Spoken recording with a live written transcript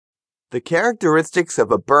The characteristics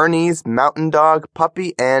of a Bernese Mountain Dog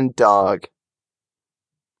puppy and dog.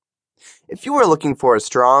 If you are looking for a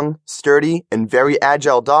strong, sturdy, and very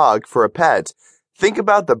agile dog for a pet, think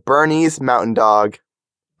about the Bernese Mountain Dog.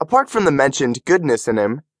 Apart from the mentioned goodness in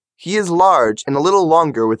him, he is large and a little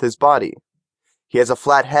longer with his body. He has a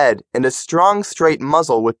flat head and a strong, straight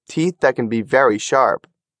muzzle with teeth that can be very sharp.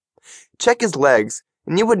 Check his legs,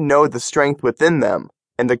 and you would know the strength within them,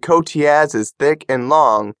 and the coat he has is thick and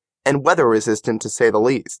long, and weather-resistant to say the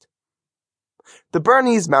least. The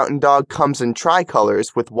Bernese Mountain Dog comes in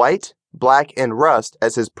tricolors with white, black, and rust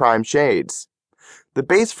as his prime shades. The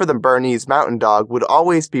base for the Bernese Mountain Dog would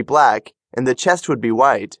always be black, and the chest would be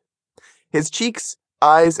white. His cheeks,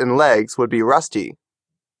 eyes, and legs would be rusty.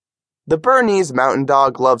 The Bernese Mountain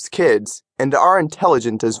Dog loves kids, and are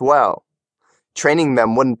intelligent as well. Training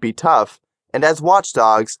them wouldn't be tough, and as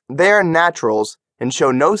watchdogs, they are naturals and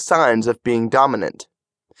show no signs of being dominant.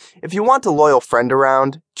 If you want a loyal friend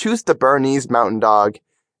around, choose the Bernese Mountain Dog.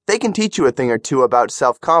 They can teach you a thing or two about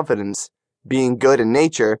self-confidence, being good in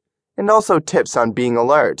nature, and also tips on being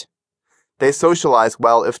alert. They socialize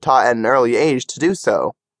well if taught at an early age to do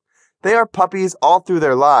so. They are puppies all through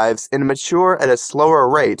their lives and mature at a slower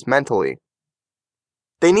rate mentally.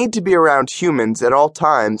 They need to be around humans at all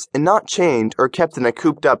times and not chained or kept in a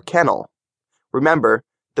cooped-up kennel. Remember,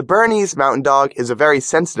 the Bernese Mountain Dog is a very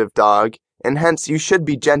sensitive dog, and hence you should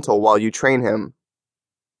be gentle while you train him.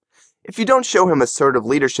 If you don't show him assertive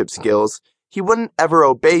leadership skills, he wouldn't ever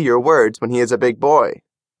obey your words when he is a big boy.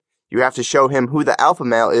 You have to show him who the alpha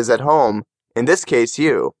male is at home, in this case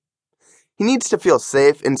you. He needs to feel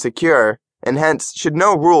safe and secure, and hence should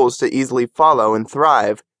know rules to easily follow and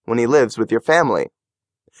thrive when he lives with your family.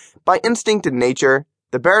 By instinct and nature,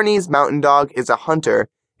 the Bernese Mountain Dog is a hunter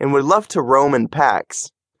and would love to roam in packs.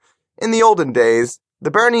 In the olden days, the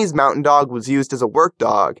Bernese Mountain Dog was used as a work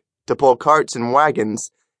dog to pull carts and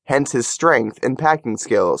wagons, hence his strength and packing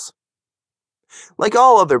skills. Like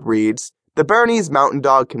all other breeds, the Bernese Mountain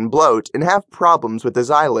Dog can bloat and have problems with his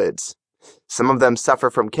eyelids. Some of them suffer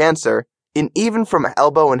from cancer, and even from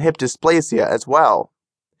elbow and hip dysplasia as well.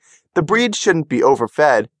 The breed shouldn't be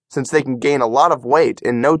overfed, since they can gain a lot of weight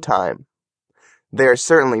in no time. They are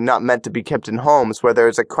certainly not meant to be kept in homes where there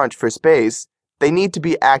is a crunch for space. They need to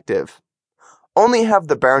be active. Only have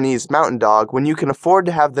the Bernese Mountain Dog when you can afford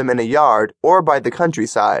to have them in a yard or by the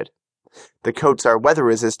countryside. The coats are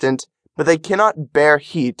weather-resistant, but they cannot bear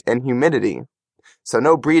heat and humidity, so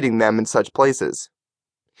no breeding them in such places.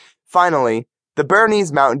 Finally, the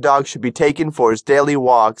Bernese Mountain Dog should be taken for his daily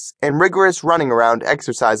walks and rigorous running around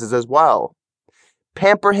exercises as well.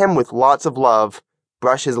 Pamper him with lots of love,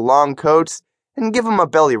 brush his long coats, and give him a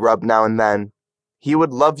belly rub now and then. He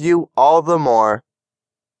would love you all the more.